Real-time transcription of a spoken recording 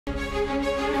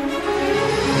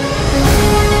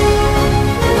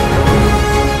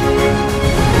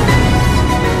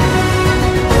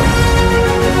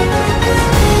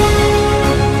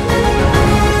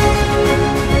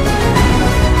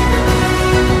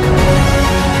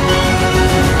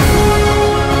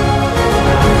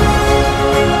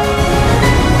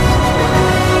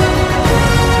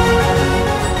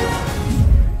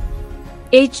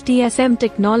HTSM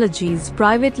Technologies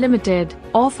Private Limited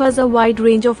offers a wide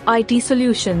range of IT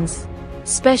solutions,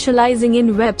 specializing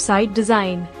in website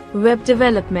design, web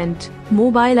development,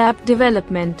 mobile app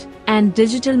development, and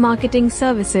digital marketing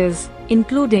services,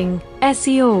 including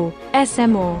SEO,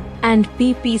 SMO, and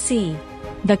PPC.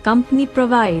 The company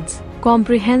provides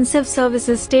comprehensive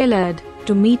services tailored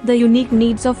to meet the unique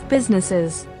needs of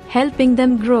businesses, helping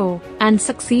them grow and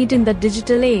succeed in the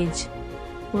digital age.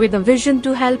 With a vision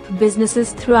to help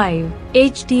businesses thrive,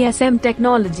 HTSM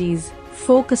Technologies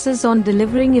focuses on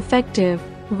delivering effective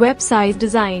website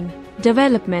design,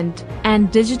 development, and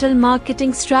digital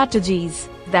marketing strategies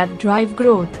that drive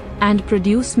growth and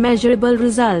produce measurable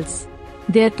results.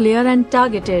 Their clear and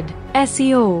targeted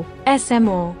SEO,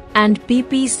 SMO, and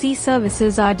PPC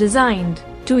services are designed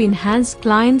to enhance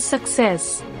client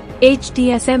success.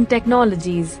 HTSM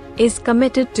Technologies is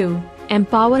committed to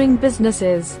empowering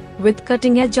businesses with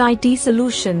cutting-edge IT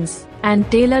solutions and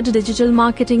tailored digital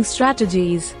marketing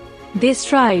strategies. They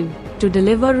strive to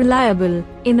deliver reliable,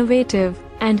 innovative,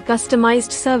 and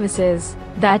customized services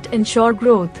that ensure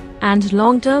growth and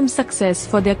long-term success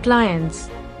for their clients.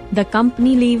 The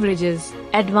company leverages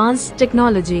advanced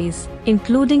technologies,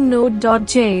 including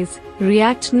Node.js,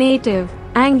 React Native,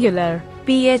 Angular,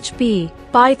 PHP,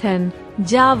 Python,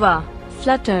 Java,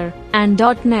 Flutter, and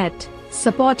 .NET,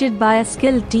 supported by a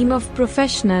skilled team of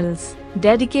professionals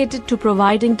dedicated to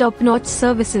providing top-notch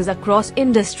services across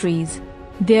industries.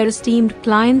 Their esteemed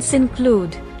clients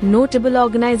include notable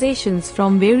organizations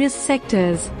from various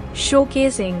sectors,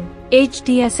 showcasing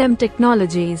HTSM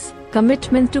Technologies'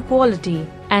 commitment to quality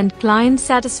and client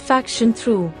satisfaction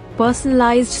through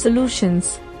personalized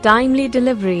solutions, timely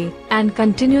delivery, and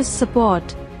continuous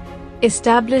support.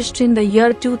 Established in the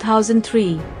year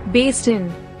 2003, based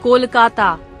in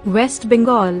Kolkata, West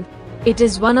Bengal, it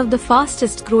is one of the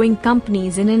fastest growing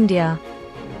companies in India.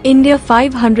 India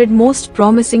 500 Most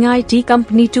Promising IT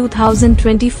Company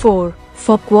 2024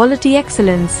 for quality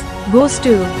excellence goes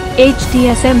to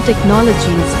HTSM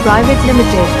Technologies Private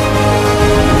Limited.